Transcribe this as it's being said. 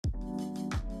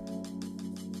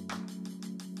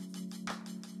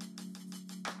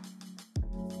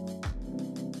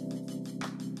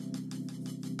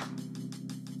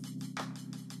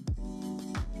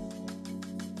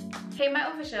Hey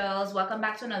my officials, welcome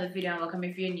back to another video and welcome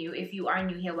if you're new. If you are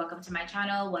new here, welcome to my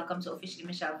channel. Welcome to Officially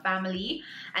Michele Family.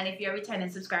 And if you're returning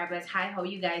subscribers, hi, how are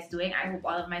you guys doing? I hope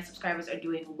all of my subscribers are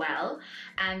doing well.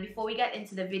 And before we get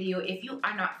into the video, if you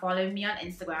are not following me on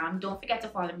Instagram, don't forget to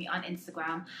follow me on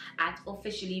Instagram at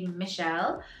Officially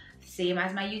Michele, same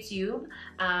as my YouTube.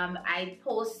 I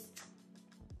post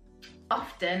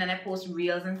often and I post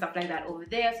reels and stuff like that over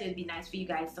there, so it'd be nice for you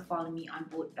guys to follow me on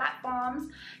both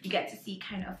platforms. You get to see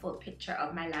kind of a full picture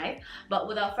of my life. But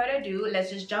without further ado, let's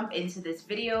just jump into this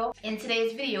video. In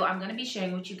today's video, I'm going to be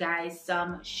sharing with you guys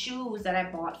some shoes that I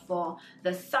bought for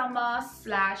the summer /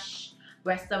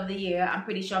 rest of the year. I'm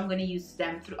pretty sure I'm going to use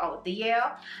them throughout the year,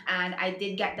 and I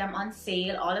did get them on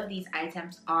sale. All of these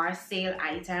items are sale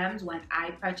items when I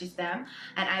purchased them,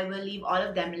 and I will leave all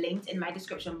of them linked in my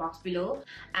description box below.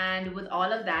 And with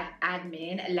all of that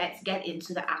admin, let's get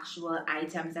into the actual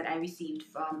items that I received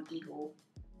from Ego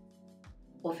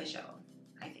Official,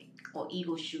 I think, or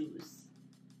Ego Shoes.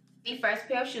 The first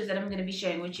pair of shoes that I'm going to be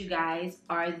sharing with you guys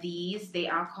are these. They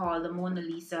are called the Mona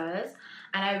Lisas,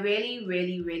 and I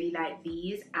really like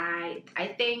these. I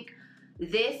think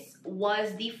this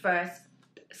was the first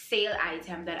sale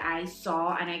item that I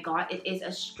saw and I got. It is a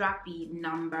strappy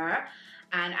number,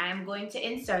 and I'm going to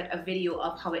insert a video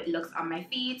of how it looks on my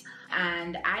feet.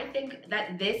 And I think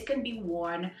that this can be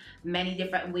worn many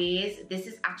different ways. This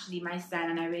is actually my style,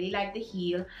 and I really like the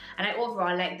heel, and I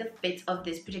overall like the fit of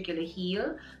this particular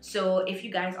heel. So if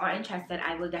you guys are interested,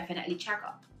 I will definitely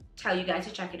tell you guys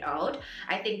to check it out.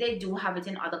 I think they do have it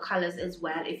in other colors as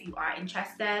well if you are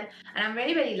interested, and I'm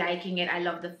really liking it. I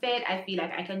love the fit. I feel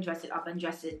like I can dress it up and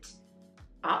dress it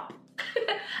up.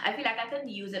 I feel like I can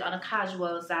use it on a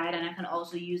casual side, and I can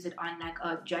also use it on like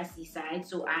a dressy side.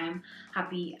 So I'm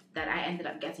happy that I ended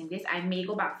up getting this. I may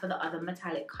go back for the other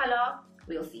metallic color.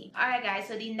 We'll see. Alright guys,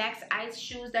 so the next ice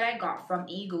shoes that I got from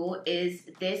Ego is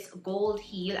this gold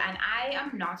heel, and I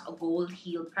am not a gold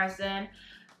heel person.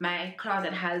 My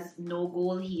closet has no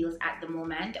gold heels at the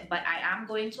moment, but I am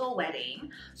going to a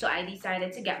wedding, so I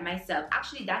decided to get myself,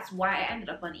 actually that's why I ended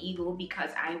up on Ego,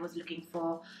 because I was looking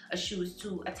for shoes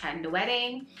to attend the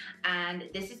wedding, and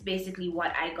this is basically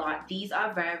what I got. These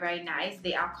are very nice.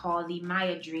 They are called the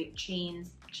Maya Drape chain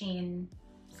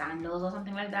sandals or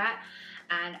something like that,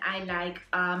 and I like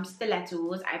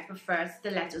stilettos. I prefer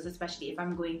stilettos, especially if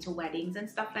I'm going to weddings and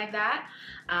stuff like that.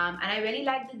 And I really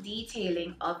like the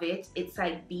detailing of it. It's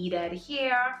like beaded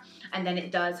here, and then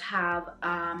it does have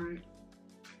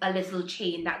a little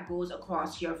chain that goes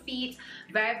across your feet.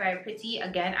 Very pretty.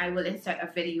 Again, I will insert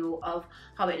a video of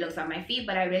how it looks on my feet,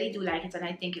 but I really do like it, and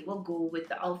I think it will go with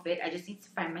the outfit. I just need to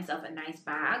find myself a nice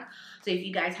bag. So if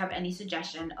you guys have any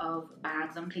suggestion of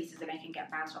bags and places that I can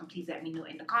get bags from, please let me know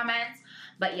in the comments.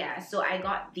 But yeah, so I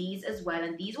got these as well,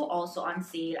 and these were also on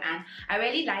sale, and I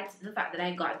really liked the fact that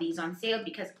I got these on sale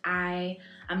because I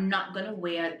am not gonna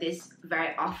wear this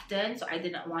very often, so I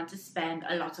didn't want to spend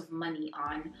a lot of money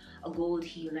on a gold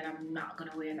heel that I'm not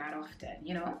gonna wear that often,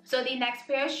 you know. So the next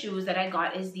pair of shoes that I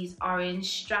got is these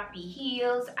orange strappy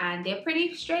heels, and they're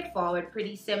pretty straightforward,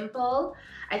 pretty simple.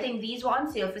 I think these were on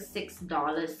sale for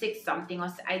 $6, 6 something, or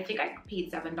I think I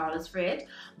paid $7 for it.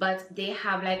 But they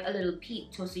have like a little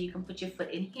peep toe, so you can put your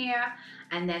foot in here,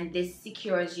 and then this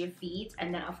secures your feet,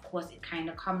 and then of course it kind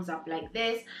of comes up like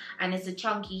this, and it's a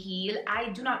chunky heel. I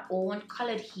do not own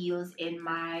colored heels in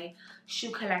my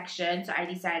shoe collection, so I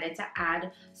decided to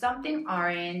add something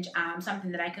orange, something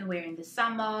that I can wear in the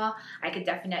summer. I could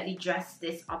definitely dress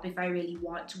this up if I really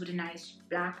want to with a nice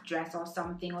black dress or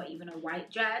something, or even a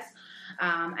white dress,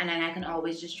 and then I can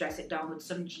always just dress it down with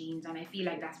some jeans, and I feel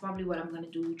like that's probably what I'm going to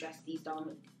do, dress these down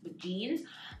with jeans.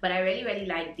 But I really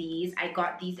like these. I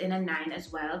got these in a 9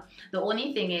 as well. The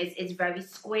only thing is it's very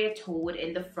square toed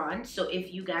in the front, so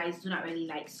if you guys do not really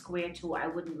like square toe, I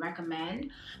wouldn't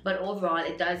recommend, but overall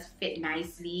it does fit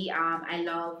nicely. I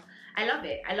love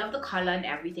it. I love the color and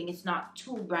everything. It's not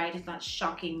too bright, it's not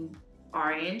shocking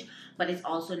orange, but it's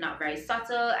also not very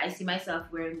subtle. I see myself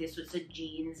wearing this with some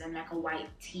jeans and like a white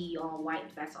tee or a white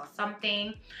vest or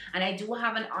something. And I do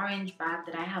have an orange bag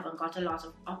that I haven't got a lot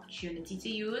of opportunity to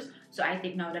use, so I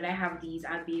think now that I have these,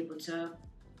 I'll be able to,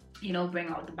 you know, bring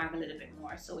out the bag a little bit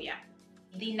more. So yeah,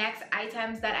 the next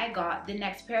items that I got, the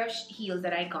next pair of heels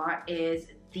that I got is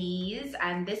these,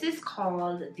 and this is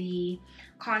called the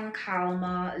Con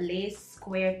Calma lace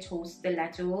square toe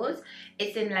stilettos.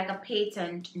 It's in like a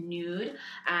patent nude,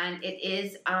 and it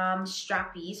is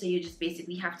strappy, so you just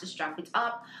basically have to strap it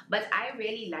up. But I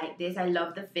really like this. I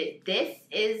love the fit. This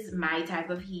is my type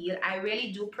of heel. I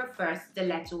really do prefer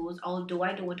stilettos, although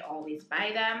I don't always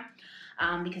buy them.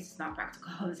 because it's not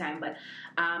practical all the time, but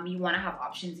you want to have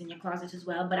options in your closet as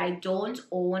well. But I don't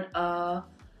own a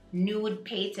nude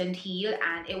patent heel,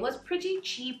 and it was pretty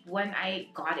cheap when I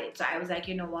got it, so I was like,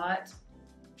 you know what,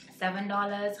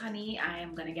 $7, honey, I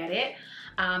am gonna get it.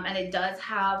 And it does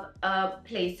have a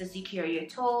place to secure your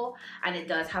toe, and it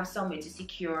does have somewhere to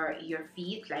secure your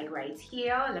feet, like right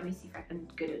here. Let me see if I can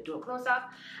do a close-up.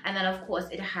 And then of course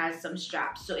it has some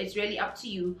straps, so it's really up to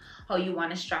you how you want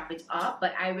to strap it up,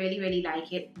 but I really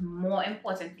like it. More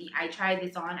importantly, I tried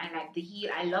this on, I like the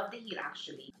heel, I love the heel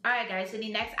actually. Alright guys, so the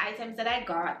next items that I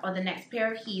got, or the next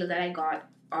pair of heel that I got,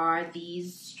 are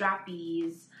these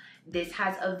strappies. This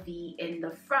has a V in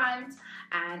the front,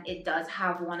 and it does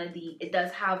have it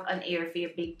does have an area for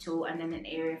your big toe and then an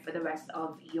area for the rest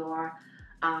of your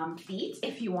feet,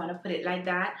 if you want to put it like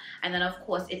that. And then of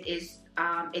course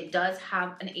it does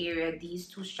have an area, these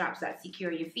two straps that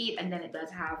secure your feet, and then it does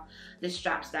have the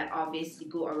straps that obviously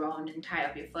go around and tie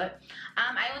up your foot.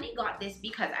 I only got this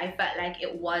because I felt like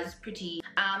it was pretty,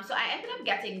 so I ended up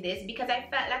getting this because I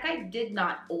felt like I did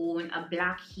not own a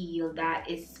black heel that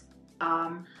is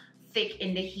thick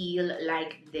in the heel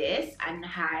like this and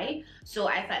high, so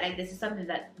I felt like this is something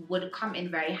that would come in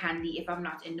very handy if I'm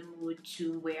not in the mood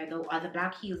to wear the other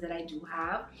black heels that I do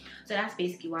have. So that's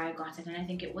basically why I got it, and I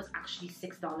think it was actually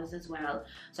 $6 as well.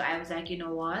 So I was like, you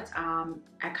know what,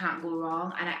 I can't go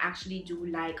wrong. And I actually do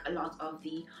like a lot of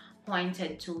the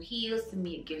pointed toe heels. To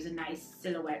me it gives a nice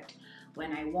silhouette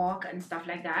when I walk and stuff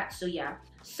like that. So yeah,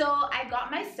 so I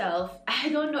got myself, I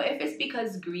don't know if it's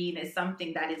because green is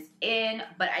something that is in,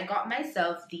 but I got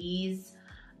myself these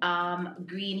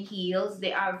green heels.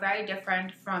 They are very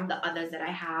different from the others that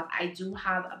I have. I do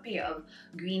have a pair of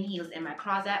green heels in my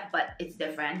closet, but it's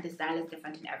different. The style is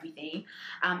different and everything.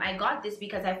 I got this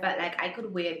because I felt like I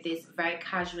could wear this very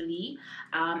casually,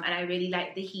 and I really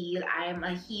like the heel. I am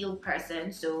a heel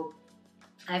person, so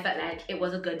I felt like it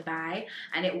was a good buy,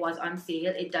 and it was on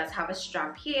sale. It does have a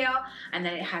strap here, and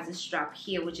then it has a strap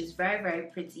here, which is very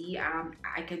pretty.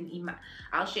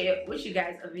 I'll share with you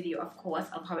guys a video, of course,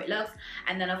 of how it looks.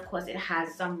 And then of course it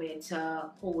has somewhere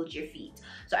to hold your feet.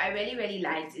 So I really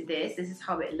liked this. This is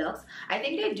how it looks. I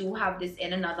think they do have this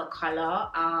in another color,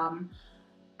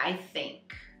 I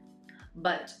think,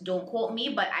 but don't quote me.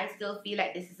 But I still feel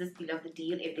like this is a steal of the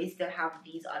deal. If they still have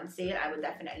these on sale, I would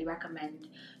definitely recommend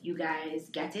you guys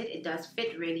get it. It does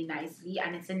fit really nicely,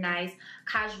 and it's a nice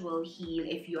casual heel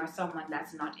if you are someone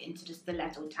that's not into the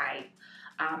stiletto type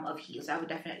of heels. I would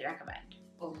definitely recommend.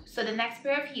 So the next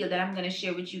pair of heel that I'm going to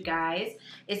share with you guys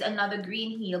is another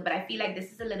green heel, but I feel like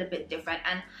this is a little bit different,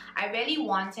 and I really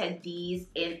wanted these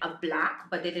in a black,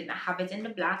 but they didn't have it in the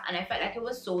black, and I felt like it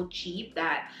was so cheap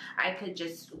that I could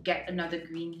just get another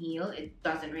green heel. It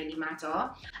doesn't really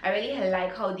matter. I really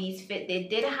like how these fit. They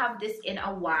did have this in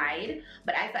a wide,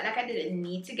 but I felt like I didn't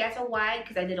need to get a wide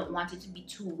because I didn't want it to be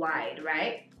too wide,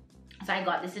 right? So I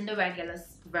got this in the regular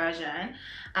version.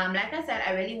 Like I said,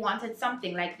 I really wanted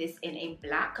something like this in a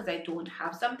black because I don't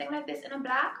have something like this in a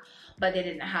black, but they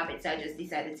didn't have it, so I just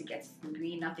decided to get some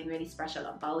green. Nothing really special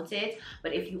about it,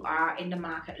 but if you are in the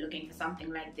market looking for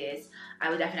something like this, I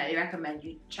would definitely recommend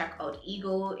you check out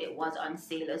Ego. It was on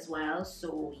sale as well,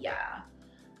 so yeah,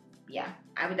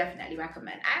 I would definitely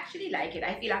recommend. I actually like it.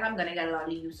 I feel like I'm gonna get a lot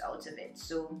of use out of it,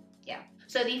 so yeah.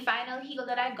 So the final heel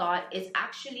that I got is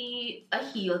actually a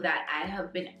heel that I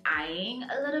have been eyeing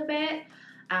a little bit,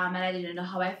 and I didn't know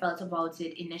how I felt about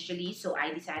it initially, so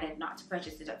I decided not to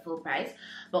purchase it at full price.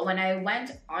 But when I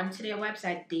went onto their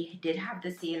website, they did have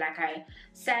the sale like I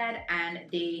said, and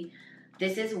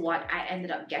this is what I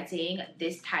ended up getting,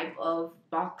 this type of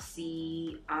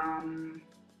boxy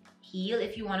heel,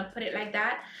 if you want to put it like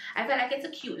that. I feel like it's a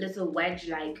cute little wedge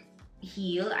like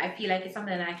heel. I feel like it's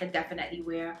something that I could definitely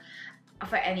wear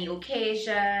for any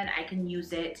occasion. I can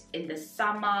use it in the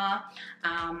summer.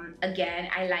 Again,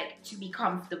 I like to be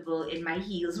comfortable in my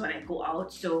heels when I go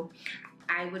out, so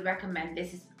I would recommend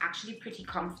this. Is actually pretty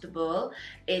comfortable.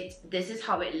 This is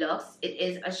how it looks. It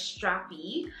is a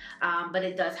strappy, but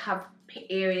it does have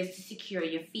areas to secure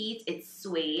your feet. It's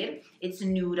suede. It's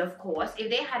nude, of course. If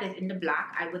they had it in the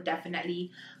black, I would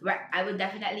definitely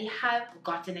have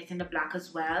gotten it in the black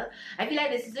as well. I feel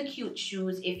like this is a cute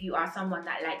shoes if you are someone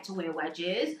that like to wear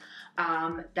wedges,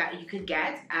 that you could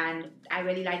get. And I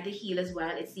really like the heel as well.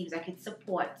 It seems like it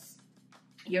supports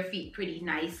your feet pretty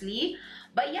nicely.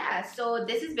 But yeah, so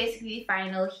this is basically the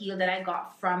final heel that I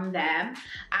got from them.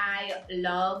 I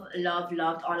loved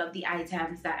all of the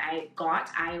items that I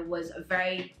got. I was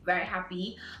very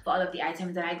happy for all of the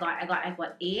items that I got. I got like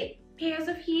what, 8 pairs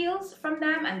of heels from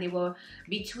them, and they were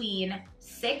between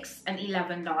 $6 and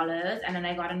 $11, and then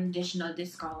I got an additional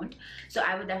discount. So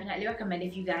I would definitely recommend,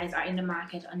 if you guys are in the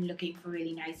market and looking for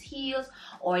really nice heels,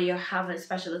 or you have a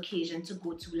special occasion to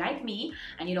go to like me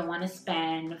and you don't want to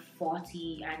spend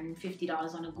 $40 and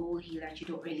 $50 on a gold heel that you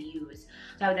don't really use.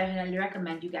 So I would definitely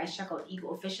recommend you guys check out Ego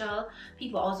Official.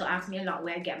 People also ask me a lot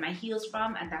where I get my heels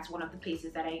from, and that's one of the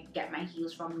places that I get my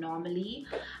heels from normally,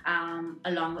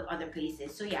 along with other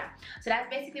places. So yeah, so that's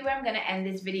basically where I'm gonna end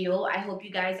this video. I hope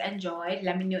you guys enjoyed.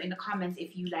 Let me know in the comments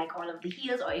if you like all of the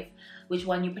heels, or if which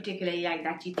one you particularly like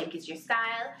that you think is your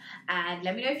style, and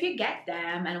let me know if you get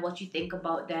them and what you think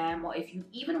about them, or if you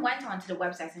even went onto the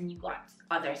websites and you got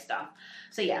other stuff.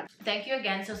 So yeah, thank you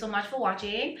again so much for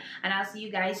watching, and I'll see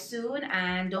you guys soon.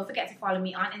 And don't forget to follow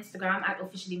me on Instagram at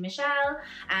Officially Michele,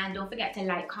 and don't forget to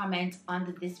like, comment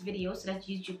on this video so that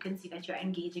YouTube can see that you're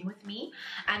engaging with me,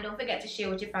 and don't forget to share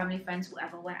with your family, friends,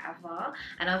 whoever, wherever,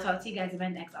 and I'll talk to you guys in my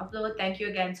next upload. Thank you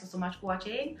again so much for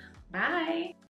watching. Bye.